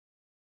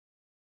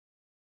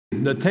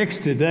The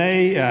text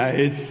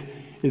today,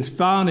 it's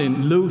found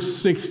in Luke's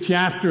 6th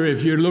chapter.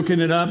 If you're looking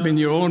it up in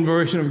your own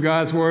version of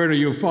God's Word, or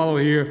you'll follow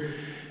here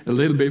a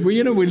little bit.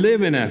 Well, we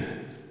live in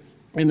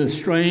a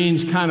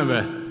strange kind of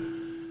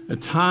a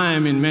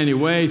time in many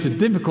ways, a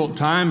difficult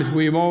time, as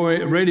we've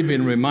already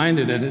been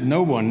reminded, and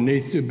no one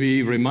needs to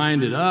be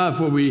reminded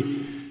of, where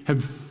we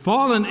have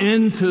fallen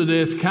into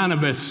this kind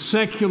of a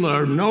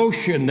secular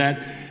notion that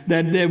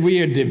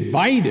we are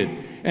divided,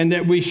 and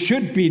that we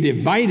should be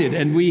divided,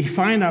 and we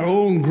find our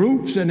own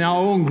groups, and our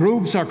own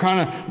groups are kind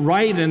of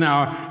right, and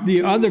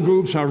the other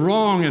groups are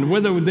wrong, and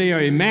whether they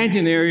are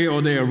imaginary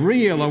or they are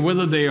real, or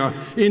whether they are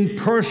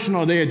in-person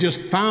or they are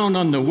just found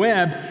on the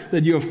web,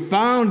 that you have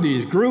found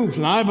these groups,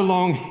 and I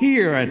belong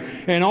here,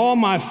 and all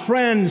my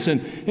friends,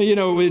 and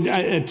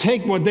I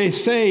take what they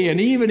say,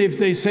 and even if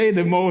they say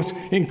the most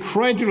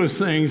incredulous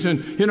things,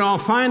 and I'll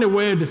find a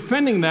way of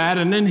defending that,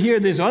 and then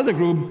here this other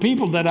group of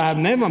people that I have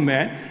never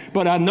met,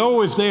 but I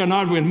know if they are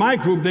not in my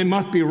group, they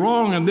must be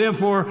wrong, and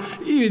therefore,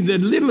 even the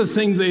littlest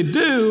thing they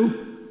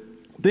do,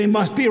 they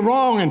must be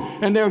wrong,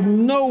 and there's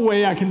no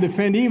way I can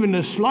defend even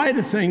the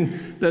slightest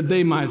thing that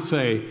they might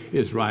say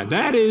is right.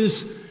 That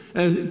is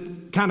a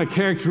kind of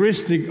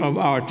characteristic of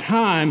our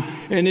time,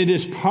 and it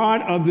is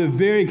part of the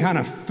very kind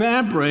of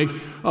fabric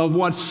of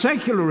what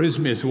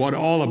secularism is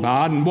all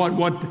about, and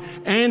what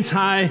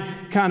anti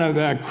kind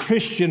of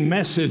Christian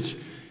message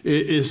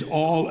is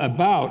all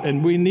about.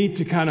 And we need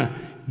to kind of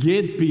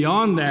get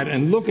beyond that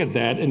and look at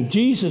that. And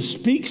Jesus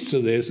speaks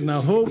to this, and I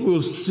hope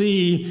we'll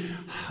see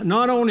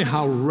not only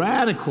how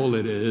radical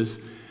it is,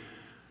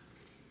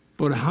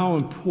 but how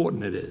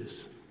important it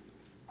is.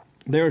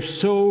 There's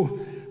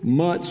so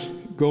much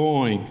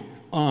going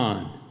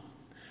on.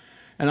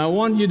 And I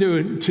want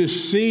you to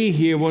see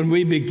here, when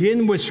we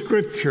begin with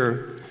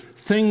Scripture,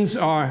 things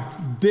are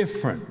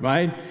different,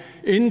 right?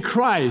 In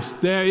Christ,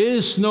 there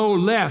is no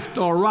left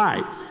or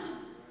right.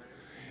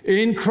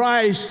 In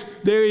Christ,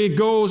 there it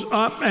goes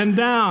up and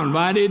down,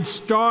 right? It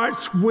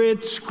starts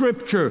with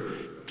Scripture.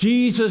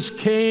 Jesus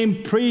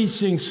came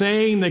preaching,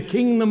 saying, the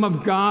kingdom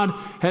of God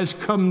has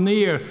come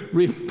near.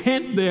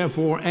 Repent,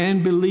 therefore,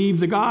 and believe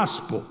the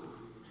gospel.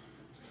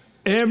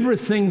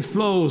 Everything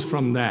flows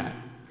from that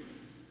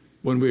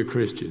when we're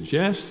Christians,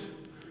 yes?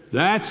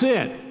 That's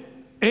it.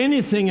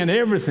 Anything and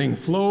everything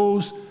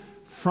flows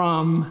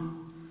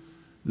from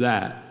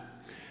that.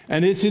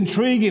 And it's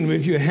intriguing,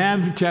 if you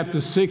have chapter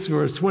 6,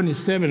 verse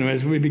 27,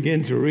 as we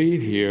begin to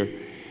read here,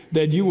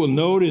 that you will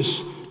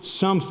notice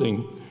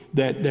something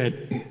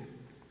that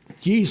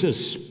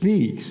Jesus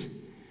speaks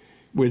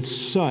with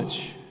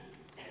such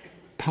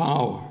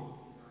power.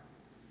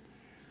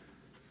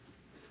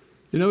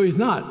 He's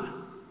not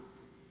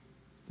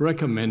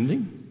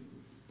recommending.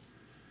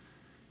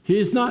 He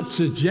is not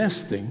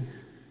suggesting.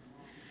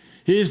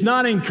 He is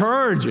not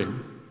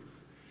encouraging.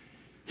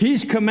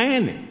 He's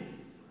commanding.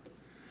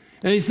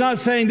 And he's not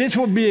saying this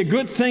will be a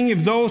good thing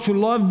if those who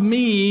love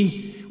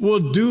me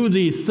will do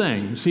these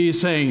things. He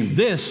is saying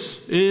this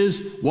is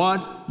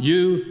what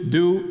you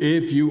do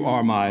if you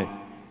are my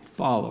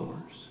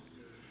followers.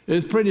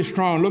 It's pretty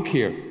strong. Look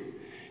here.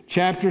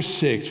 Chapter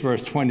 6,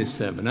 verse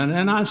 27.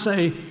 And I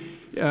say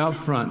up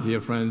front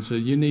here, friends,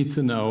 you need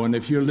to know, and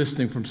if you're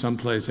listening from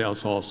someplace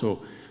else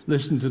also,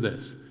 listen to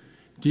this.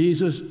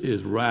 Jesus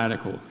is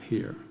radical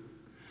here.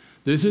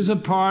 This is a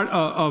part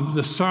of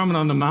the Sermon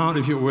on the Mount,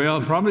 if you will,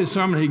 probably a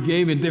sermon he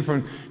gave in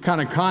different kind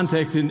of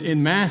context.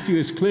 In Matthew,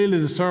 it's clearly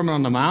the Sermon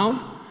on the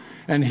Mount,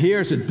 and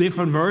here's a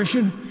different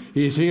version.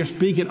 He's here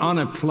speaking on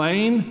a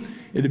plain.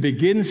 It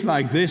begins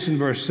like this in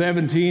verse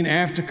 17.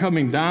 After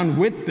coming down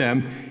with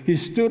them, he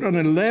stood on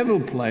a level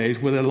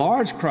place with a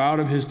large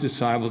crowd of his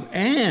disciples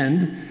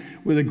and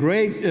with a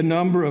great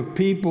number of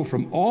people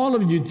from all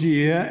of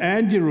Judea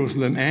and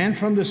Jerusalem and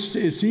from the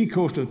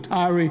seacoast of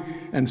Tyre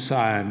and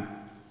Sidon.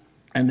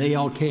 And they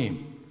all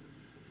came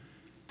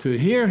to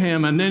hear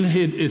him, and then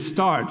it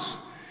starts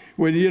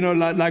with,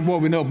 like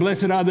what we know,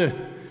 blessed are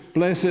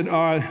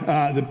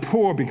the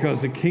poor,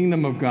 because the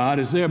kingdom of God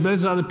is there.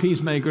 Blessed are the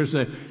peacemakers,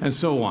 and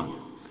so on.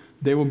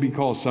 They will be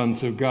called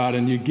sons of God.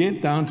 And you get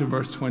down to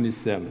verse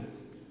 27.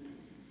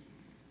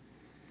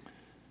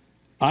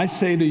 I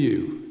say to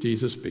you,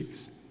 Jesus speaks,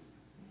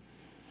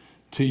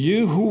 to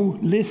you who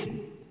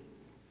listen,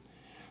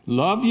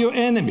 love your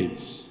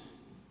enemies.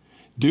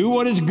 Do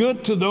what is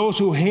good to those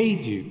who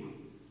hate you.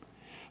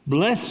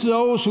 Bless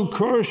those who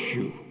curse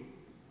you.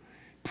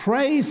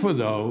 Pray for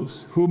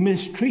those who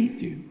mistreat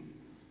you.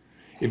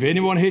 If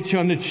anyone hits you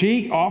on the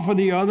cheek, offer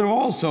the other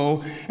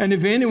also. And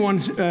if anyone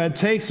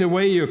takes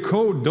away your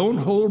coat, don't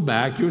hold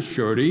back your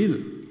shirt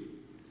either.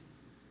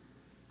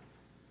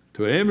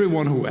 To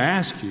everyone who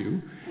asks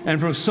you, and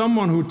from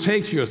someone who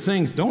takes your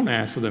things, don't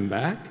ask for them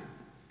back.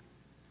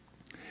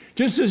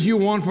 Just as you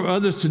want for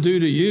others to do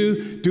to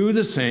you, do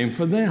the same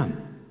for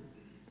them.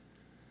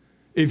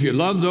 If you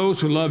love those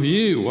who love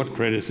you, what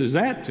credit is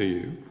that to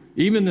you?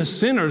 Even the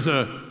sinners,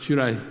 should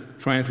I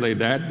translate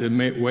that the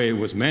way it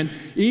was meant,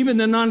 even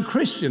the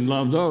non-Christian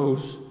love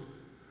those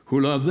who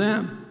love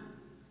them.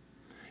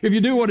 If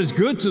you do what is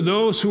good to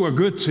those who are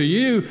good to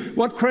you,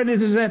 what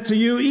credit is that to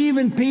you?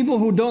 Even people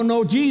who don't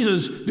know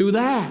Jesus do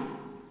that.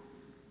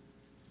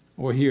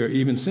 Or here,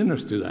 even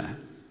sinners do that.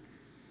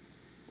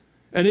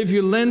 And if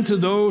you lend to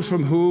those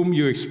from whom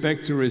you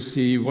expect to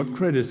receive, what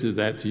credit is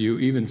that to you?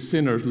 Even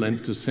sinners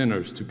lend to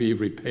sinners to be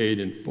repaid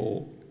in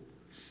full.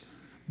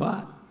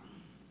 But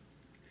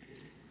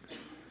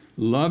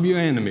love your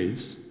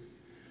enemies,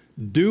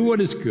 do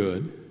what is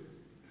good,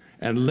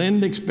 and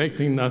lend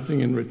expecting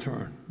nothing in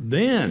return.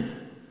 Then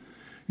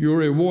your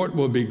reward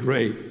will be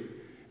great,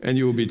 and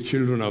you will be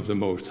children of the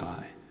Most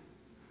High.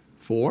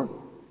 For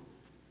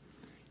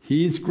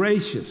He is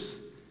gracious,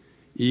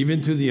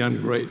 even to the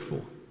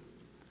ungrateful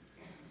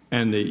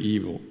and the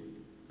evil.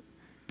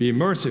 Be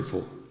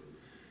merciful,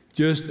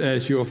 just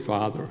as your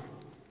Father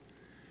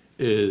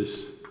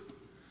is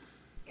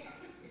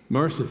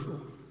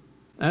merciful.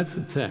 That's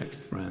the text,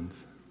 friends.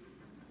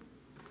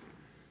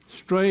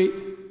 Straight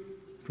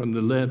from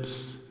the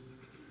lips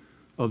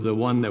of the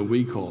one that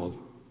we call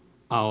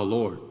our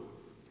Lord.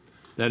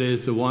 That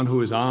is the one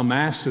who is our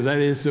master. That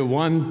is the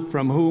one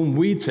from whom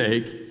we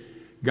take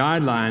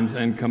guidelines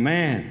and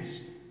commands.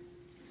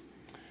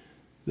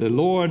 The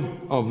Lord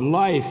of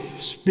life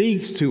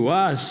speaks to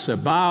us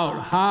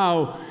about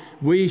how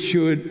we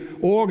should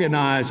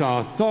organize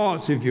our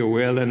thoughts, if you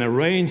will, and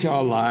arrange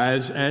our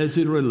lives as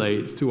it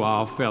relates to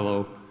our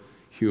fellow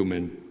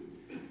human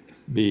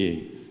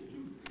beings.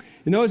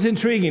 You know, it's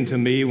intriguing to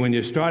me when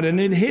you start, and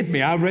it hit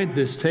me. I've read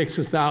this text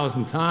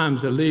 1,000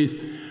 times at least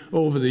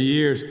over the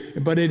years,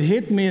 but it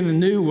hit me in a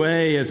new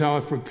way as I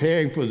was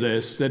preparing for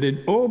this, that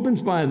it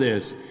opens by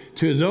this: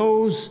 to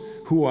those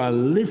who are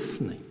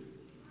listening.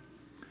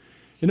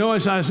 You know,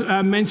 as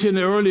I mentioned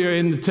earlier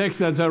in the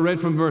text as I read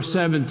from verse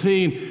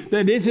 17,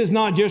 that this is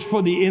not just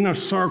for the inner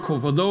circle,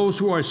 for those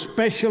who are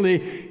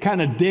especially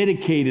kind of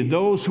dedicated,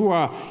 those who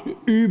are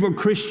uber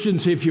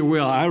Christians, if you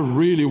will. I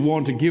really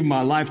want to give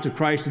my life to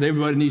Christ, and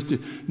everybody needs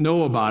to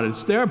know about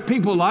it. There are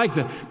people like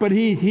that, but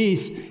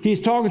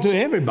he's talking to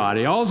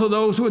everybody. Also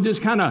those who are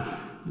just kind of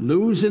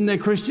losing their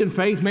Christian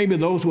faith, maybe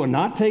those who are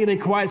not taking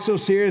it quite so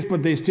serious,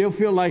 but they still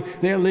feel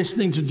like they're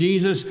listening to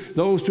Jesus,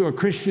 those who are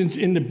Christians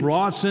in the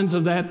broad sense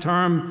of that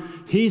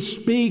term. He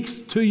speaks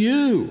to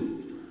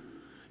you.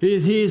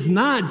 He's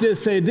not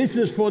just saying, this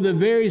is for the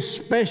very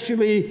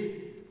specially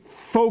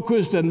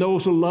focused and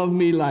those who love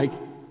me, like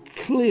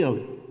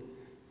clearly.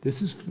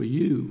 This is for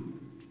you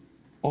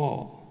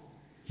all,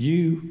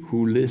 you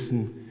who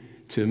listen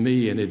to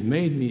me. And it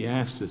made me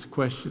ask this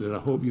question, and I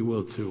hope you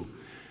will too.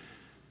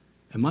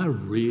 Am I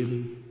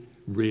really,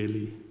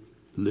 really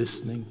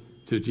listening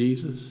to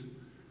Jesus?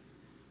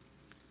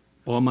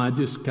 Or am I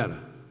just kind of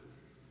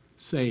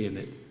saying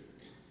it?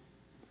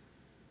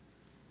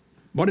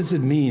 What does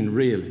it mean,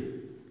 really?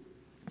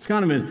 It's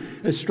kind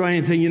of a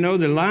strange thing. You know,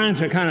 the lines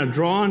are kind of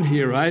drawn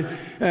here,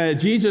 right?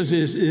 Jesus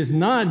is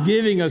not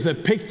giving us a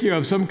picture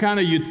of some kind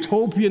of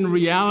utopian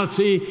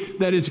reality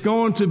that is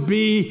going to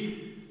be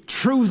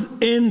truth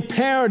in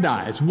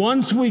paradise.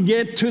 Once we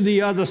get to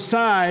the other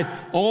side,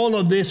 all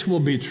of this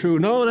will be true.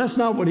 No, that's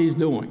not what he's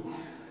doing.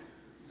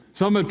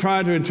 Some have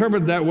tried to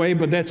interpret it that way,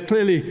 but that's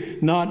clearly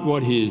not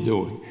what he is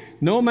doing.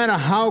 No matter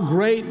how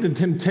great the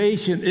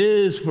temptation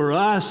is for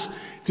us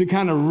to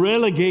kind of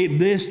relegate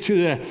this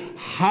to the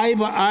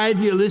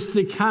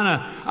hyper-idealistic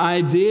kind of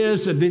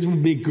ideas that this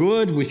would be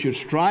good, we should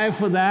strive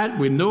for that.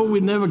 We know we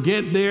never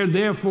get there,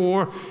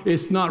 therefore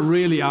it's not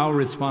really our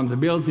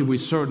responsibility. We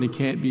certainly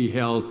can't be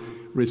held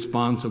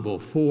responsible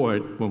for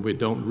it when we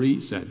don't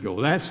reach that goal.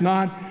 That's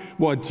not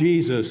what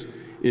Jesus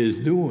is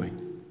doing.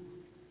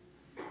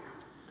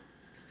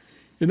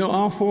 You know,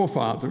 our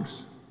forefathers,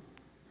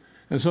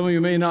 and some of you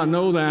may not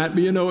know that,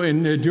 but you know,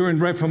 during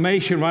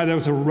Reformation, right, there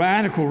was a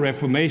radical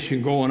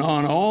Reformation going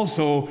on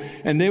also,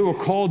 and they were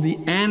called the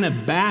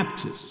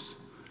Anabaptists.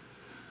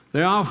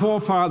 They're our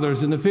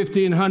forefathers in the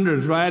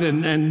 1500s, right,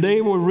 and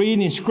they were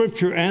reading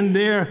Scripture, and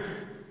their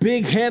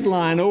big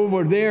headline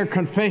over their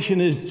confession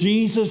is,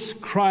 Jesus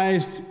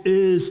Christ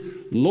is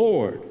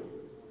Lord.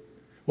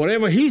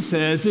 Whatever he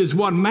says is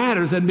what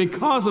matters, and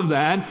because of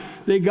that,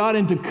 they got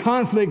into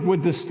conflict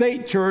with the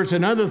state church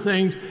and other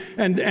things,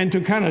 and to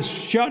kind of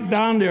shut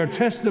down their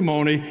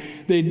testimony,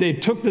 they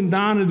took them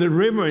down to the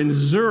river in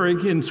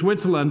Zurich in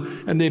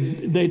Switzerland, and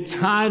they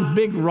tied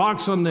big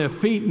rocks on their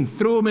feet and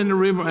threw them in the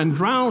river and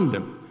drowned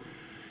them.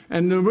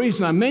 And the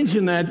reason I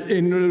mention that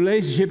in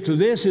relationship to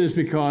this is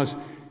because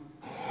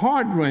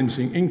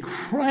heart-wrenching,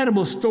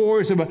 incredible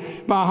stories about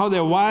how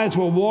their wives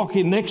were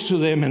walking next to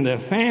them and their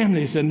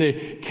families, and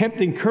they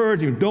kept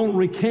encouraging, don't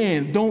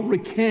recant,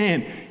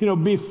 you know,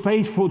 be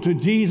faithful to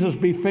Jesus,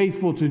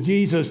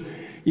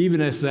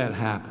 even as that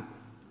happened.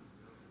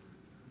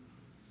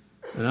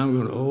 And I'm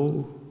going,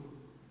 oh,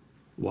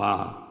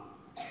 wow.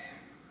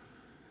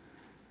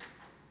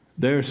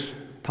 There's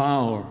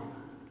power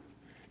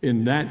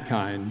in that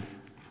kind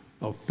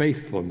of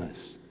faithfulness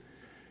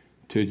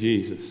to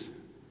Jesus.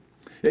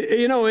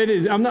 You know, it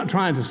is. I'm not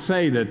trying to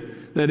say that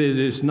that it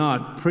is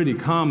not pretty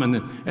common,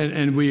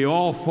 and we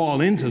all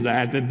fall into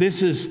that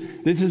this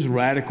is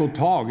radical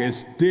talk.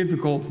 It's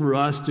difficult for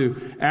us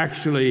to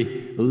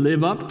actually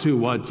live up to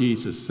what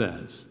Jesus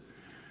says.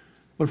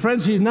 But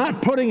friends, he's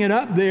not putting it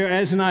up there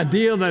as an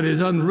ideal that is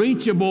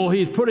unreachable.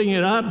 He's putting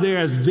it up there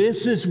as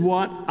this is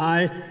what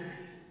I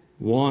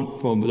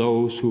want from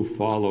those who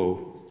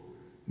follow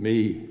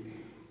me.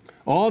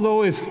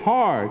 Although it's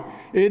hard,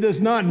 it does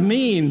not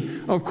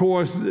mean, of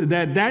course,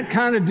 that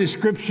kind of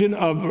description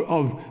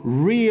of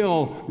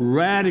real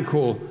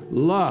radical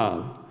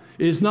love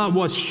is not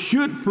what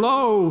should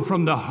flow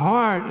from the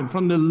heart and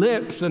from the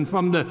lips and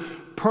from the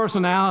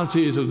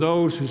personalities of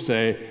those who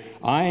say,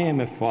 I am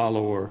a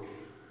follower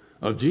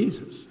of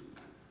Jesus.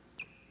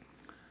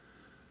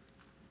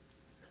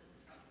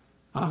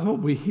 I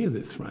hope we hear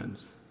this, friends.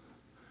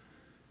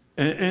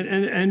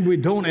 And we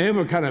don't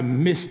ever kind of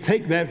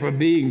mistake that for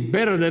being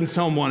better than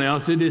someone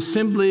else. It is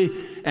simply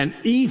an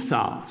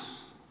ethos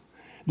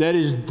that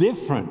is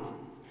different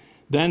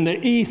than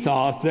the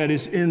ethos that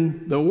is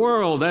in the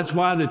world. That's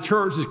why the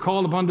church is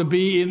called upon to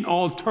be an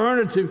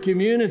alternative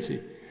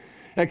community.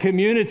 A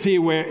community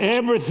where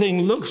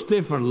everything looks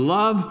different.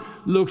 Love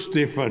looks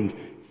different.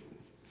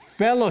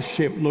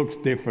 Fellowship looks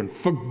different.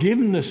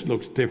 Forgiveness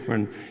looks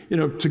different.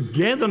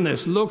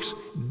 Togetherness looks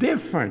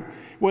different.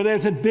 Well,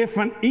 there's a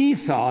different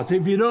ethos.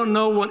 If you don't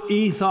know what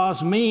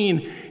ethos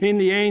mean in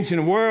the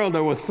ancient world,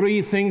 there were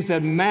three things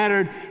that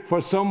mattered for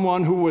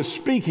someone who was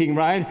speaking,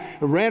 right?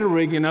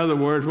 Rhetoric, in other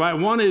words, right?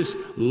 One is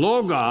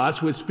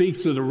logos, which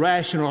speaks to the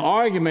rational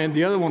argument.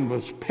 The other one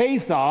was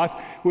pathos,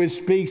 which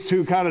speaks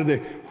to kind of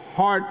the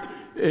heart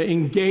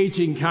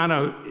engaging kind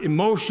of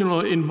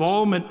emotional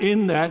involvement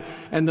in that.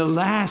 And the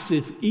last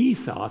is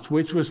ethos,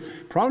 which was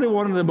probably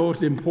one of the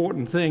most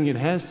important things. It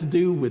has to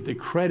do with the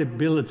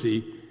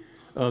credibility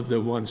of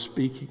the one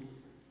speaking.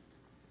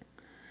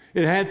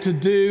 It had to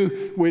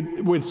do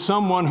with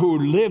someone who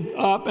lived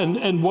up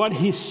and what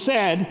he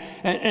said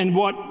and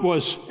what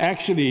was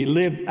actually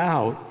lived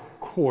out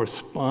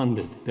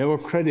corresponded. There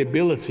was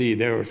credibility,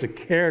 there was a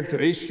character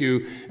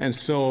issue, and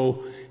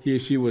so he or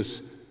she was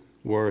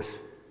worth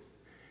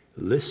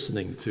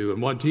listening to.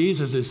 And what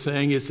Jesus is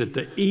saying is that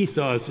the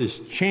ethos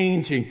is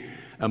changing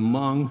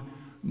among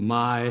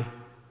my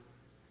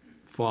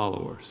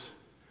followers.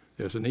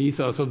 There's an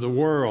ethos of the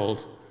world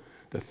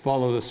that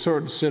follows a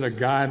certain set of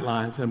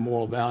guidelines and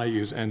moral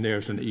values, and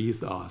there's an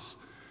ethos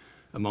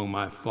among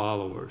my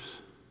followers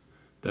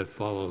that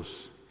follows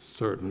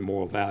certain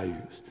moral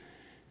values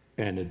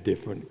and a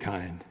different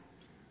kind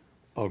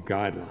of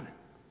guideline.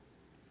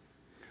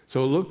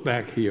 So look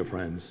back here,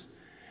 friends,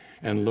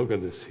 and look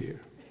at this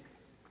here.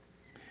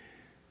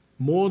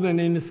 More than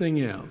anything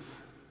else,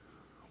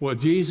 what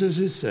Jesus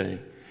is saying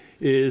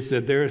is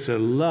that there's a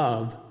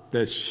love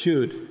that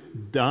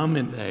should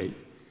dominate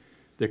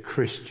the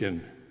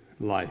Christian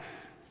life.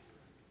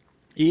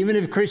 Even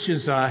if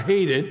Christians are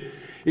hated,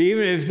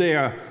 even if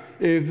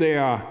they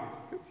are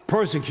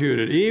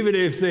persecuted, even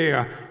if they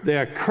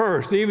are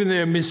cursed, even if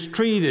they're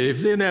mistreated,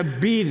 if they're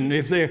beaten,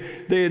 if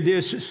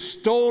they're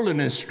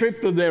stolen and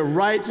stripped of their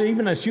rights,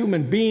 even as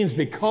human beings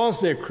because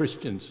they're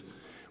Christians.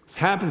 It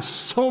happens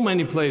so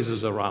many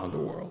places around the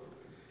world.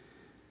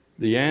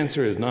 The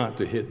answer is not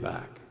to hit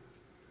back,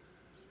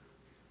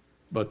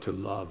 but to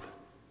love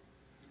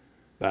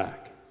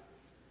back.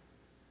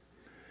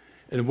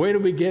 And where do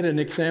we get an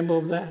example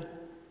of that?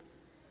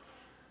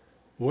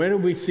 Where do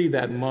we see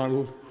that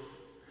modeled?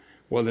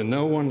 Well, in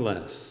no one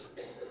less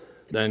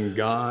than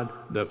God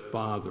the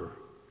Father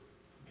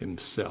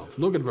himself.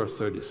 Look at verse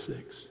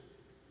 36.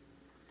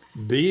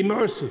 Be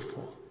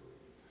merciful,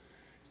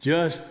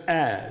 just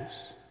as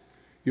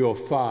your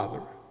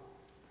Father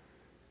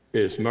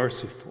is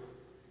merciful.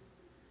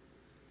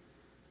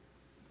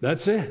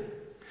 That's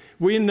it.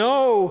 We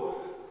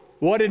know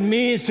what it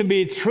means to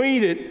be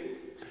treated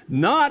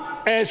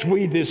not as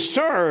we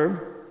deserve,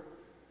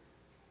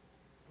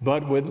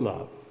 but with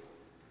love.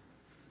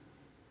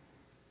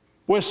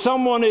 Where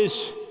someone is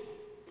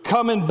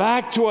coming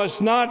back to us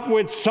not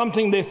with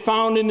something they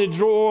found in the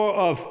drawer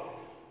of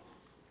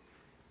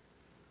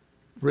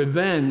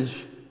revenge,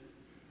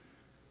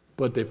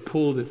 but they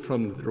pulled it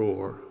from the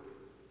drawer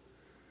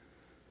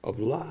of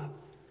love.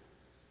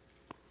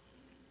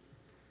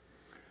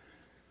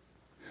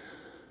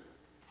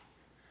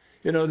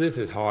 This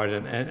is hard,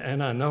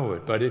 and I know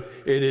it, but it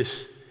is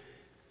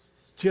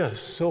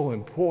just so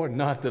important,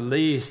 not the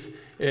least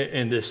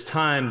in this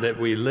time that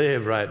we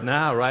live right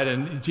now, right?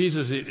 And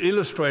Jesus is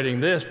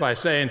illustrating this by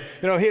saying,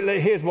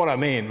 here's what I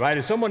mean, right?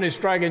 If someone is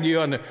striking you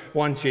on the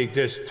one cheek,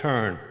 just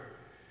turn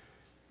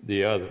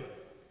the other.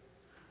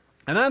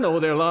 And I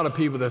know there are a lot of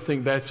people that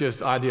think that's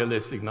just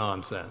idealistic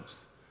nonsense.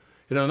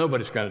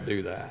 Nobody's going to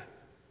do that.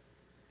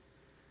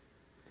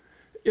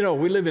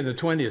 We live in the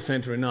 20th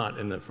century, not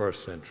in the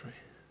first century.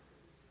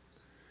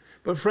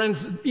 But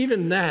friends,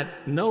 even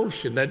that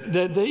notion, that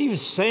even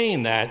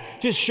saying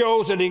that, just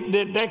shows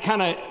that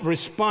kind of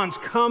response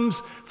comes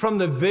from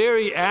the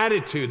very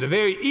attitude, the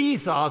very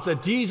ethos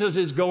that Jesus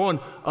is going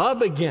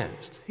up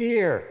against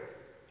here.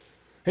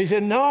 He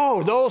said,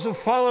 no, those who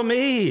follow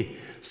me,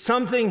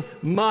 Something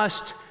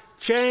must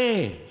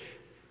change.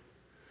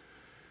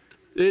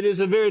 It is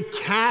a very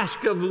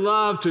task of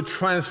love to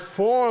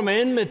transform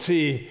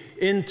enmity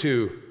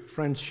into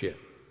friendship.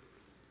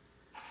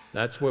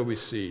 That's where we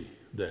see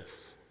this.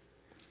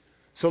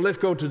 So let's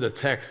go to the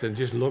text and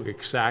just look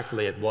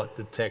exactly at what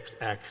the text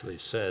actually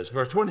says.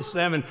 Verse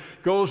 27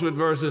 goes with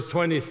verses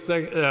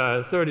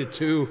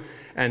 32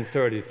 and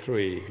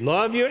 33.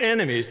 Love your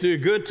enemies, do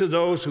good to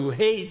those who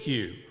hate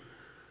you.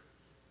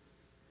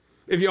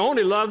 If you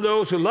only love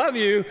those who love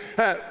you,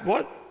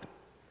 what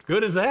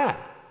good is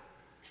that?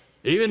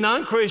 Even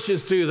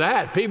non-Christians do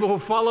that. People who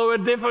follow a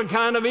different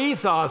kind of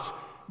ethos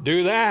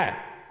do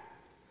that.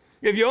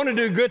 If you only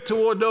do good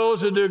toward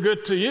those who do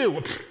good to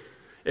you,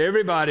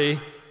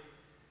 everybody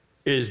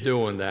is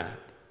doing that.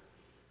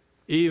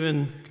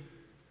 Even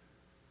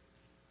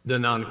the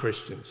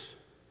non-Christians.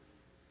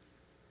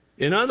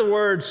 In other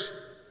words,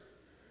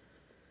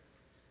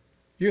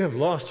 you have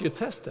lost your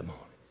testimony.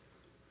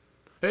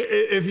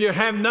 If you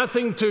have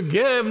nothing to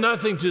give,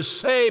 nothing to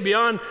say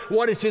beyond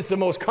what is just the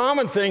most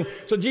common thing.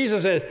 So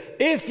Jesus says,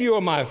 if you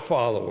are my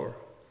follower,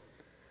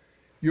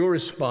 your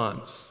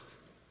response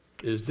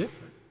is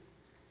different.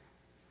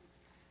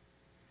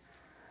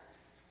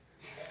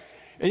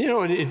 And you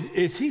know,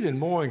 it's even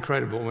more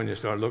incredible when you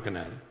start looking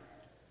at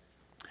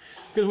it.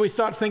 Because we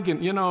start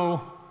thinking, you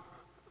know,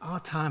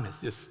 our time is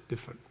just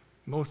different.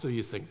 Most of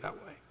you think that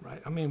way,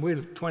 right? I mean, we're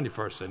the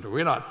 21st century.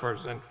 We're not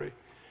first century.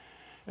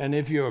 And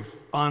if you're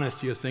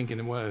honest, you're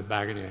thinking, well,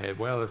 back in your head,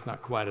 well, it's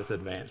not quite as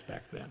advanced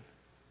back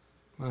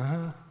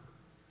then.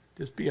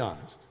 Just be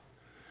honest.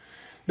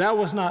 That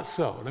was not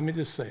so. Let me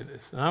just say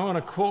this. And I want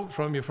to quote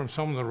from you from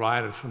some of the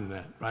writers from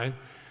that, right?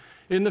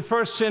 In the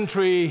first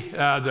century,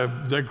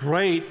 the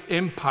great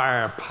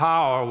empire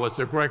power was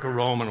the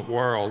Greco-Roman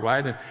world,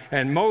 right?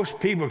 And most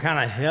people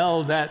kind of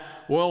held that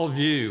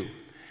worldview.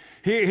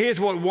 Here's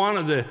what one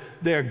of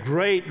their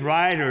great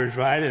writers,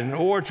 right, an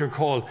orator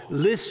called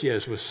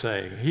Lysias was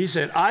saying. He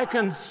said, I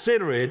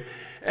consider it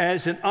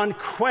as an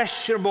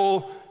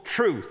unquestionable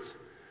truth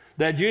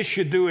that you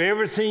should do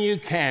everything you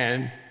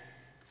can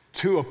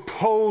to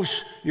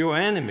oppose your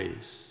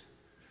enemies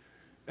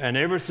and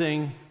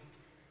everything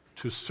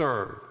to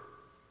serve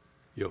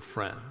your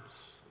friends.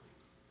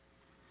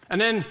 And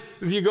then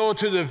if you go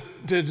to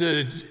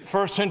the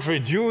first century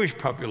Jewish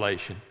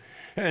population,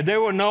 they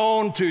were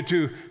known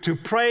to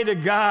pray to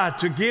God,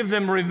 to give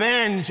them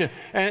revenge,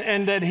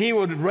 and that He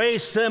would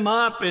raise them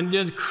up and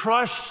just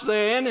crush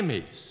their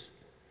enemies.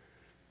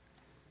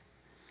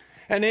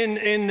 And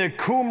in the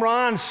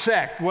Qumran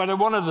sect, one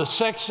of the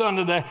sects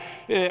under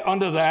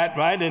that,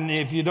 right? And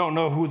if you don't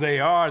know who they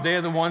are,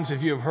 they're the ones,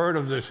 if you've heard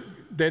of the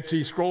Dead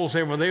Sea Scrolls,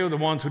 they were the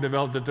ones who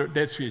developed the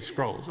Dead Sea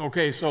Scrolls.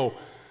 Okay, so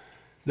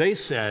they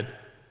said,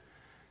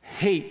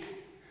 hate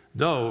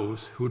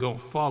those who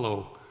don't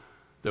follow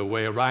the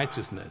way of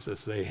righteousness,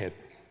 as they had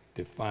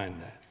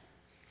defined that.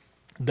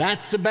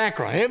 That's the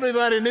background.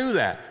 Everybody knew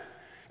that.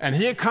 And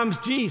here comes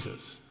Jesus.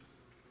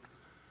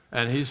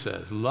 And He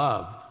says,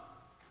 love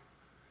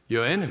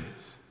your enemies.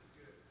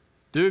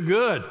 Do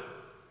good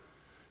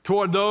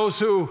toward those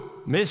who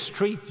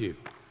mistreat you.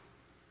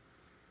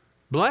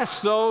 Bless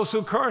those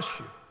who curse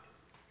you.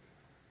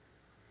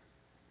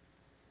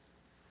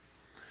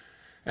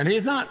 And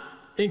He's not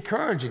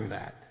encouraging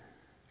that.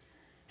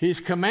 He's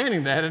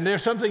commanding that, and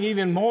there's something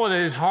even more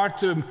that is hard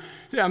to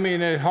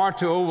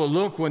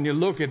overlook when you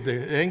look at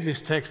the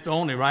English text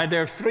only, right?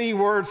 There are three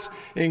words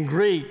in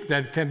Greek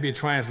that can be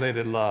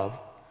translated love.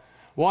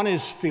 One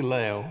is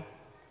phileo,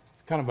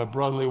 kind of a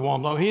brotherly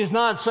warm love. He's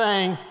not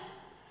saying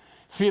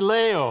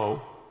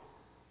phileo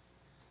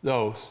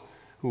those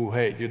who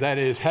hate you. That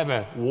is, have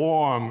a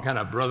warm, kind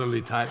of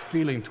brotherly type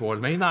feeling towards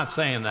them. He's not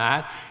saying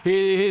that.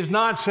 He's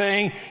not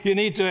saying you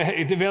need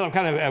to develop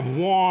kind of a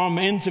warm,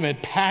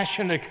 intimate,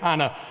 passionate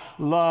kind of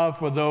love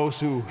for those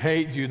who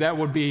hate you. That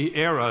would be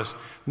eros.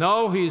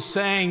 No, He's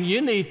saying you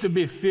need to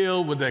be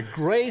filled with a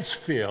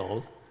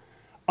grace-filled,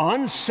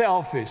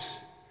 unselfish,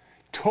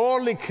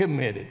 totally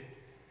committed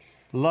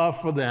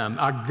love for them.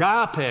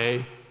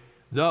 Agape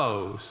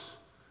those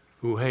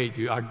who hate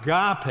you.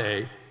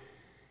 Agape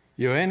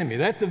your enemy.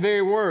 That's the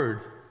very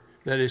word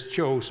that is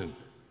chosen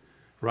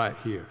right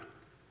here.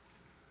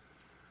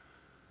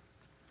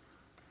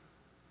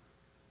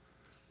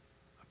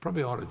 I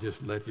probably ought to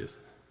just let you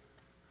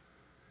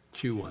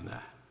chew on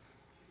that.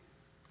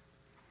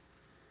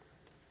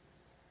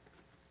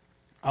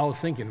 I was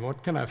thinking,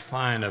 what can I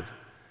find of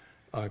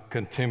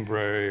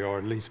contemporary or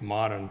at least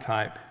modern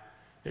type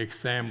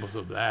examples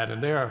of that?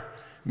 And there are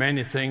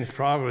many things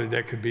probably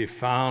that could be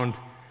found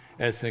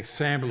as an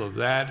example of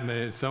that.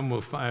 And some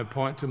will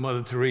point to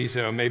Mother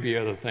Teresa or maybe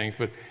other things.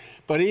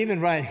 But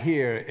even right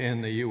here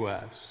in the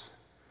U.S.,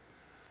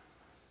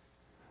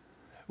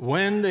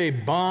 when they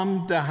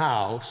bombed the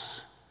house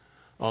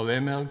of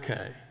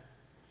MLK,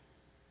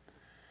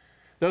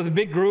 there was a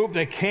big group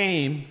that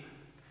came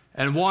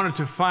and wanted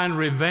to find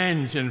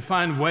revenge and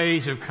find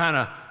ways of kind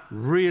of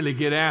really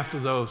get after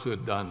those who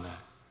had done that.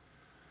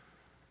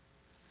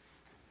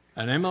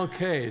 And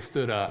MLK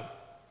stood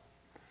up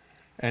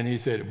And he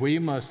said, we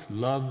must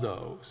love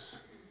those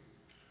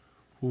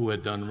who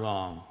had done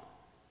wrong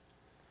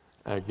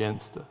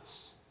against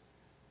us.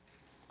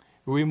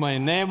 We may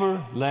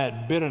never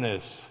let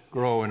bitterness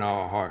grow in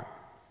our heart.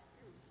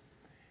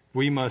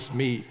 We must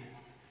meet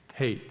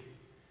hate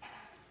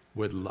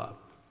with love.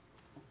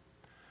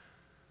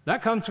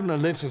 That comes from the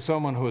lips of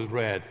someone who has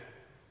read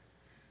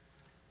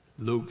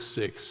Luke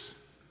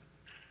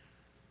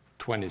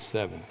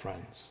 6:27,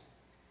 friends.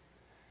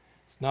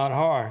 It's not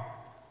hard,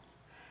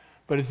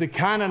 but it's the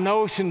kind of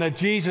notion that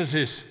Jesus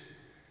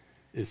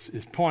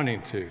is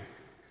pointing to.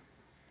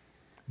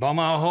 Bomb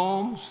our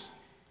homes,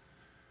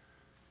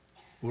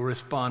 we'll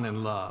respond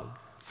in love.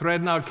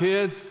 Threaten our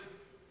kids,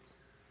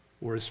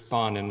 we'll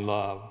respond in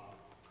love.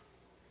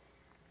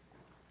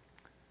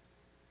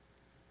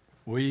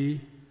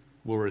 We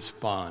will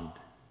respond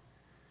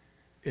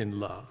in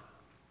love.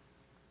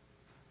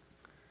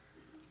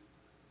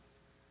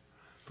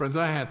 Friends,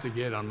 I had to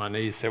get on my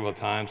knees several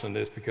times on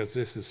this because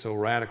this is so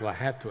radical. I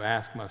had to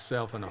ask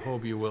myself, and I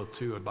hope you will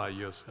too, about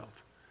yourself.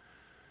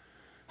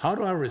 How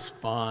do I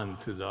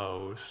respond to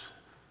those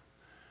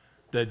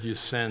that you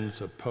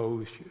sense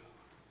oppose you?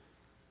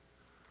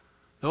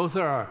 Those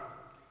that are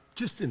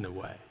just in the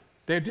way.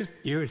 They're just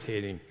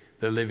irritating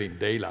the living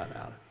daylight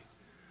out of you.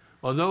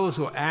 Or those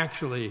who are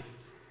actually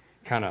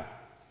kind of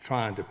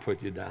trying to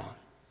put you down.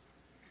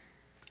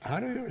 How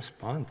do you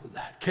respond to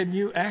that? Can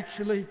you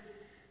actually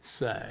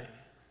say,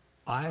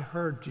 I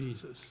heard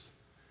Jesus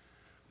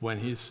when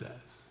he says,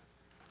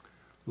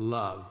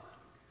 love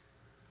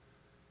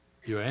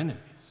your enemies?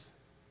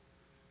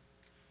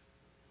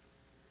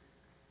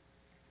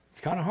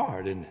 It's kind of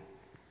hard, isn't it?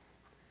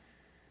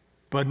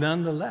 But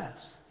nonetheless,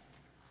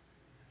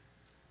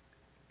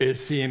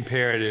 it's the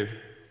imperative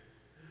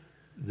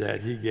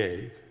that he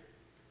gave.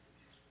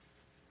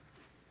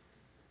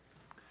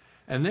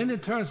 And then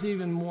it turns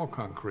even more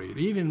concrete,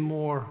 even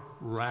more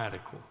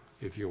radical,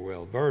 if you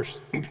will. Verse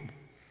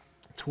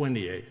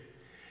 28.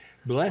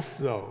 Bless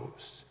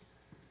those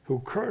who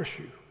curse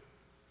you.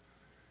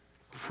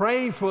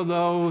 Pray for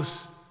those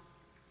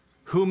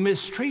who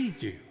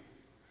mistreat you.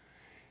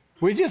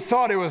 We just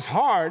thought it was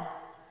hard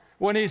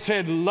when he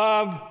said,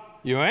 love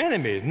your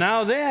enemies.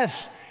 Now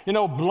this,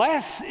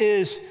 bless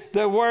is,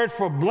 the word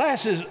for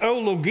bless is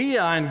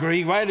LWYL in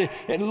Greek, right?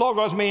 And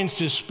logos means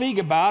to speak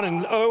about,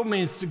 and o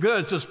means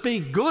good, to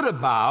speak good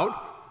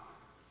about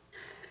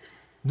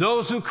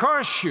those who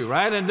curse you,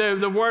 right? And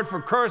the word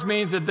for curse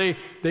means that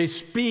they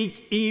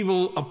speak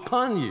evil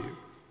upon you.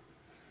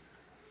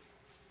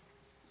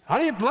 How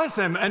do you bless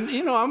them? And,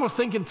 I was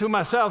thinking to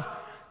myself,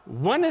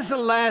 when is the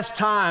last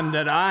time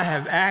that I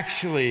have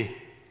actually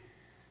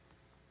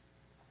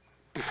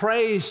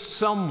praised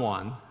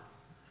someone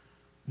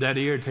that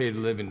irritated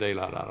the living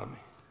daylight out of me?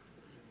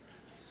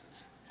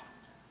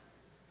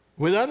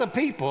 With other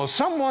people,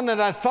 someone that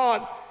I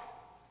thought,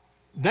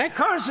 they're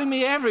cursing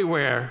me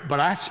everywhere, but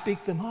I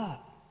speak them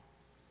up.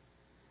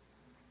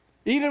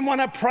 Even when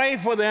I pray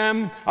for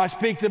them, I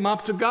speak them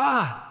up to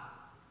God.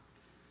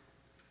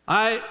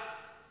 I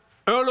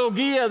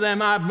LWYL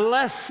them, I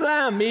bless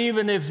them,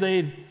 even if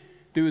they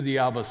do the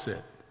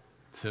opposite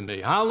to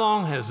me. How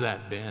long has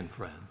that been,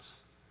 friends?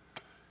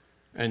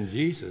 And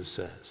Jesus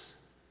says,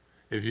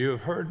 if you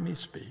have heard me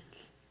speak,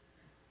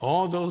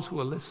 all those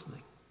who are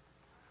listening,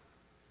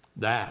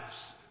 that's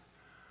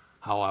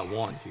how I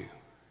want you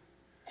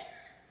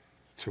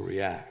to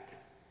react.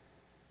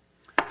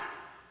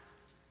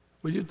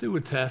 Will you do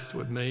a test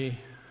with me?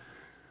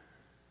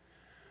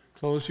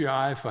 Close your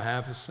eye for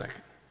half a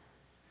second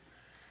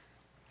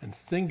and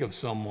think of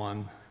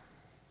someone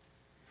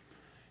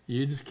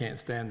you just can't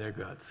stand their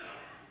guts.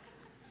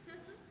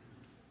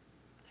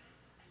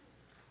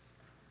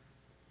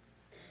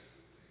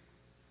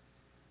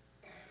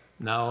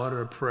 Now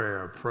utter a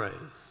prayer of praise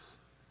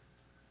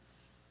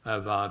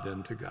about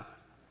them to God.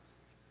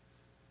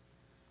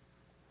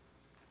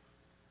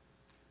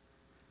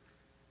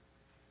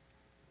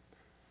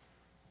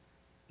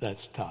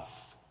 That's tough.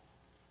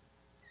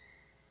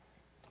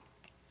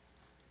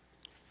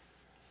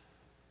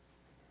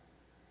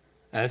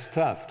 That's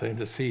tough to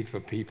intercede for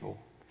people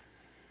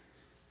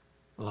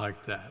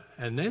like that.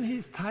 And then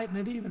he's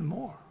tightening it even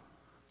more.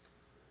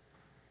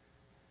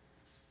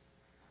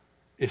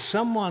 If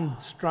someone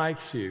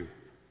strikes you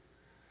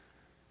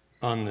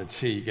on the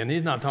cheek, and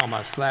he's not talking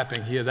about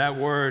slapping here, that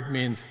word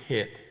means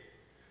hit.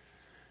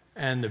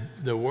 And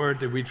the word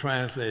that we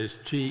translate as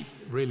cheek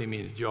really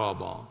means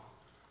jawbone.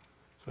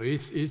 So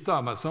he's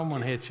talking about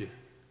someone hit you.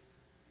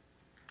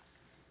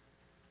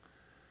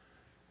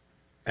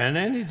 And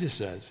then he just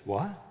says,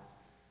 what?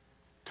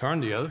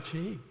 Turn the other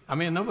cheek? I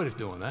mean, nobody's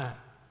doing that.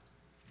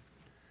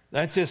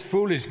 That's just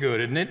foolish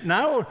good, isn't it?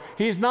 No,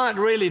 he's not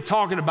really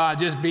talking about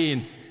just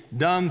being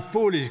dumb,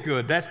 foolish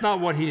good. That's not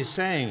what he's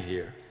saying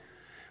here.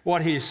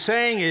 What he's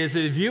saying is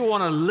that if you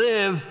want to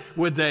live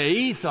with the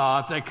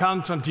ethos that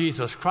comes from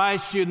Jesus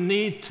Christ, you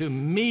need to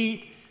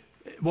meet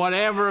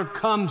whatever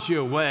comes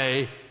your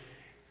way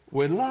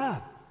with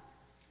love.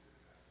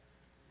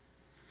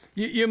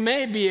 You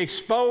may be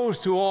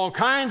exposed to all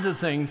kinds of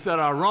things that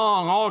are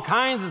wrong, all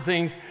kinds of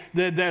things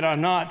that are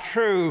not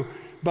true,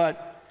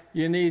 but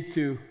you need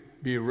to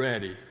be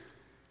ready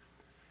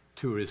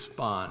to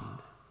respond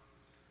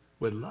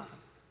with love.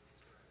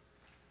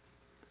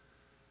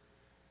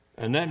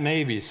 And that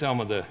may be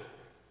some of the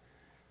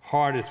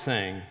hardest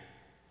thing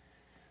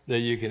that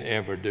you can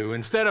ever do.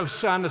 Instead of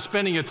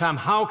spending your time,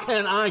 how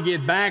can I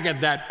get back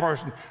at that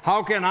person?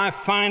 How can I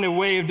find a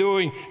way of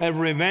doing a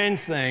revenge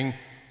thing?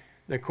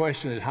 The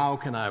question is, how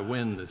can I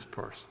win this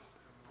person?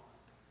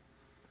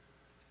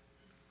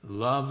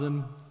 Love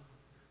them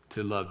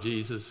to love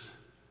Jesus,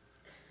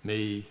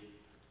 me,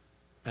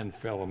 and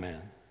fellow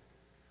men.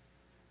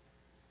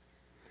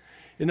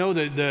 You know,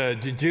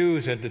 the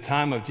Jews at the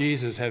time of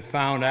Jesus had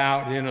found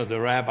out, the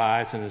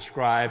rabbis and the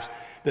scribes,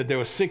 that there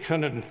were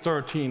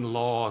 613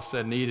 laws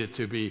that needed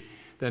to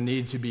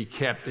be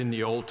kept in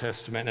the Old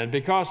Testament. And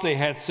because they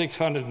had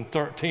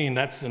 613,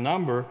 that's the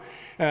number,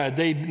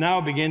 they now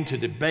begin to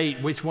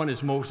debate which one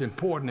is most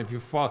important. If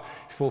you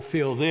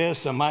fulfill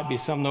this, there might be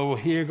something over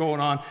here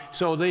going on.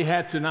 So they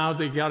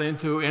got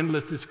into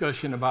endless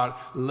discussion about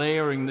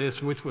layering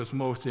this, which was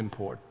most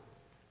important.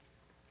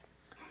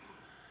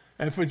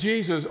 And for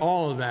Jesus,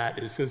 all of that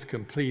is just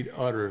complete,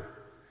 utter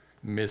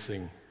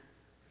missing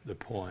the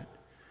point.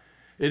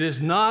 It is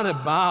not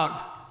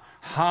about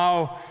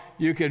how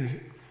you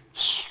can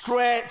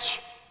stretch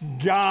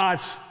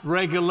God's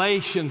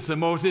regulations the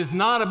most. It's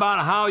not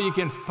about how you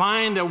can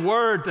find a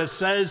word that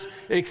says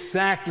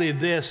exactly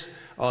this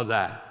or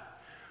that.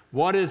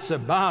 What it's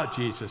about,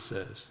 Jesus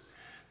says,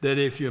 that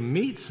if you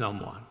meet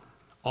someone,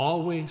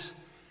 always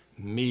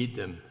meet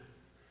them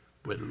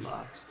with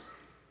love.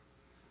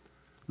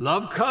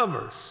 Love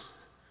covers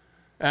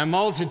a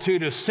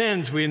multitude of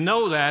sins, we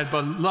know that,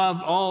 but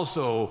love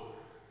also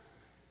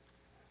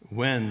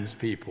wins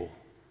people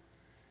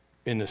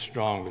in the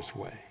strongest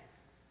way.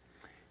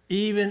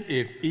 Even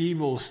if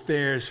evil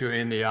stares you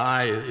in the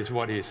eye, is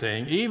what he's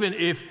saying. Even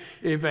if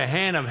a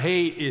hand of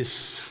hate is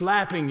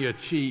slapping your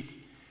cheek,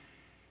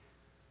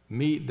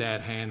 meet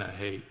that hand of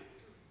hate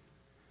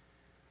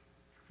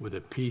with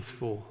a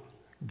peaceful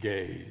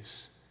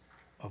gaze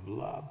of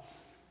love.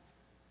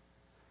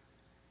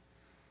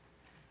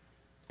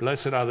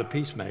 Blessed are the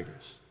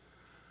peacemakers.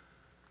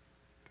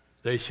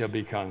 They shall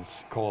be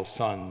called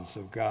sons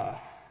of God.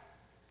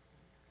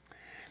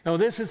 Now,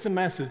 this is the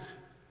message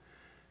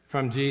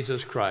from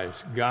Jesus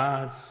Christ,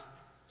 God's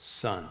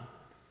Son.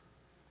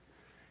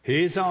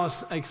 He's our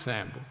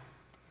example.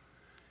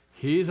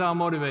 He's our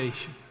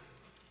motivation.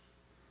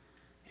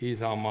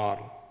 He's our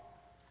model.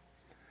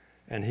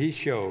 And he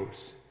shows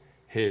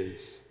his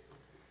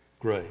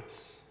grace.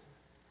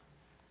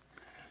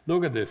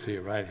 Look at this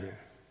here, right here.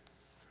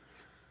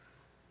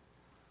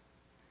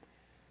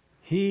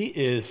 He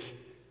is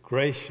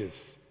gracious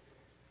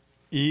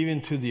even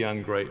to the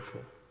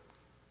ungrateful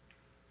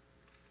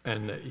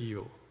and the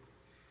evil.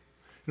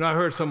 I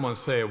heard someone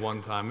say at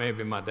one time,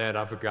 maybe my dad,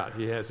 I forgot,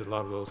 he has a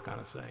lot of those kind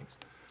of sayings.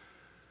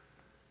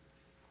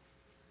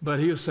 But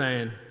he was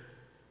saying,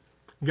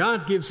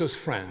 God gives us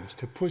friends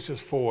to push us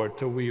forward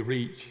till we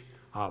reach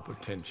our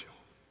potential.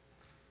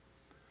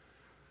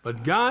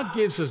 But God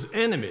gives us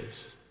enemies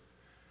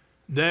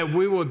that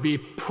we will be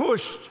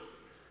pushed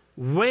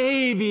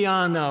way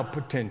beyond our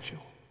potential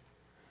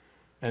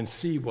and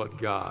see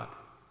what God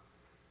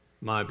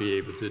might be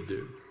able to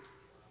do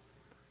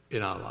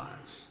in our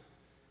lives.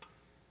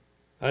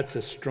 That's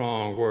a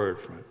strong word,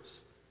 friends.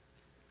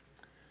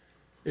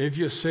 If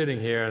you're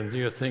sitting here and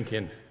you're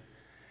thinking,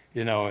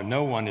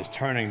 no one is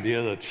turning the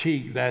other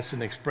cheek, that's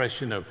an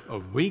expression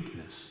of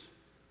weakness.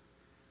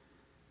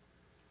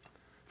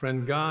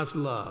 Friend, God's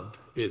love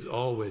is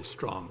always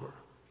stronger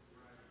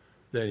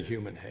than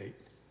human hate.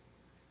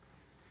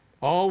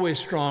 Always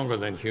stronger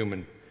than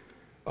human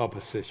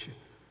opposition.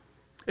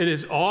 It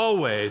is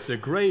always the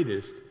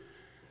greatest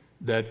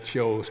that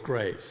shows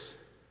grace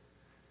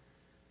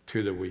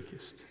to the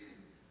weakest.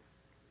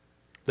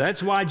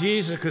 That's why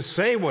Jesus could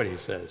say what he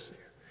says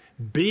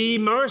here. Be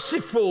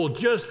merciful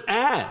just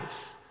as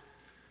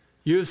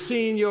you've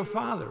seen your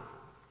Father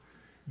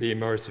be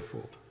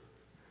merciful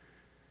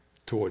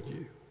toward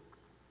you.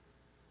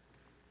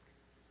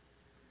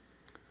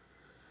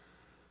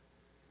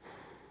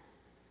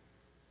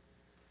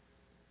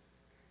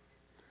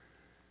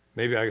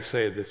 Maybe I could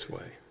say it this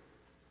way.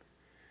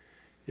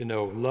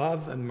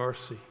 Love and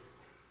mercy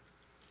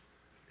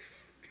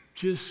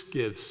just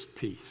gives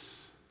peace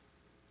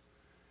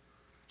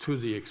to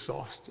the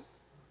exhausted.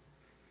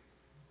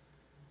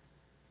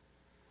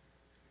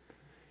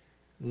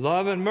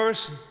 Love and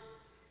mercy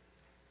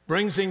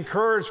brings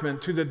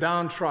encouragement to the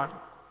downtrodden.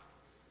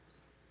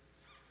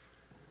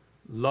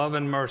 Love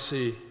and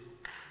mercy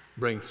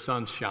brings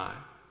sunshine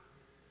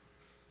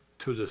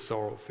to the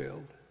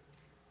sorrow-filled.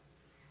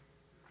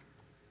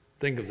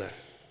 Think of that.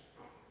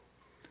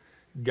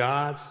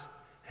 God's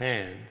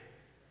hand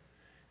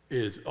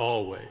is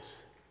always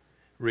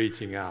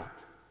reaching out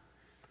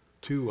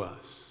to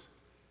us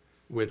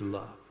with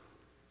love.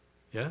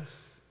 Yes?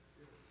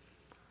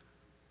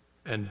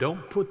 And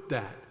don't put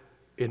that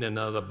in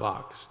another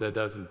box that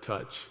doesn't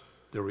touch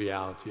the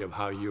reality of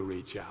how you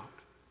reach out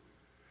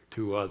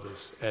to others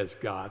as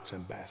God's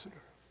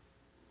ambassador.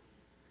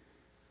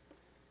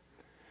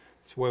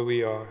 It's where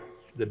we are.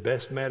 The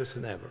best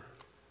medicine ever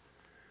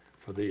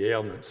for the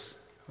ailments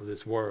of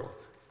this world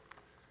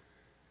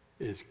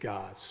is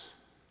God's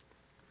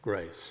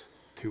grace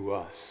to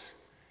us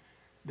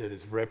that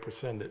is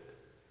represented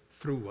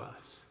through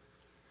us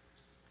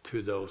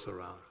to those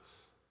around us.